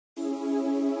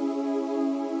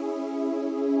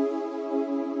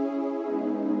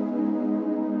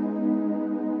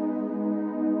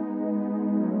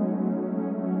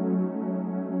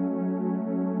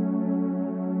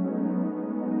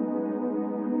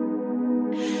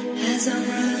As I'm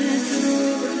running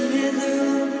through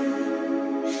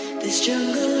this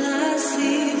jungle, I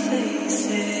see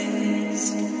faces.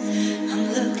 I'm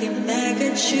looking back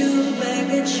at you,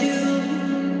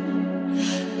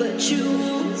 but you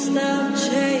won't stop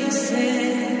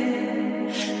chasing.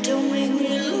 Don't make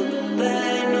me look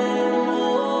back no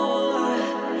more.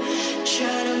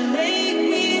 Try to make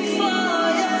me fall,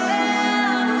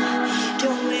 yeah.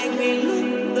 Don't make me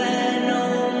look back no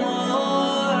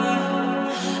more.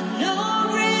 No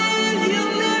rearview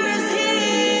mirrors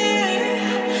here.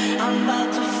 I'm about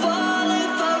to fall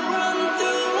if I run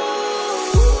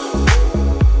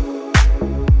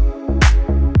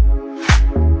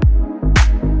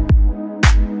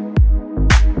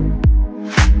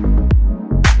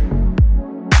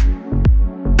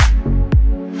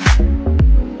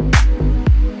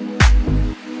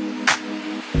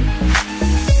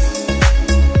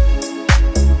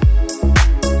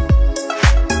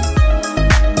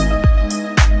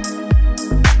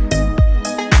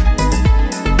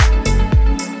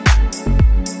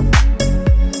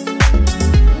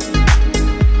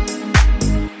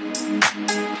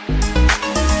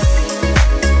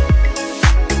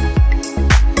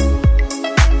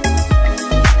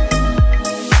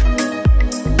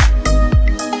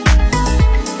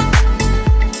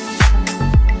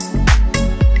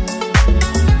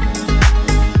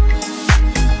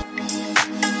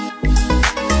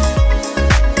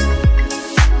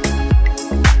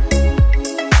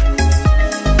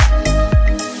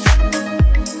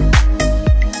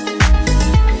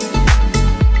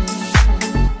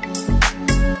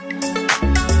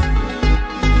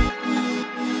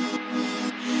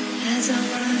As I'm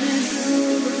running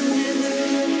through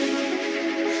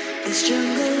this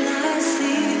jungle, I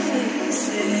see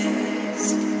faces.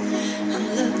 I'm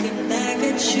looking back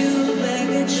at you,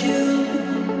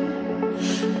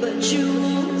 but you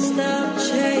won't stop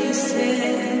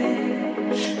chasing.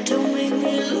 Don't make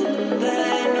me look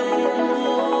back no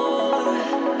more.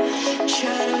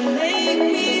 Try to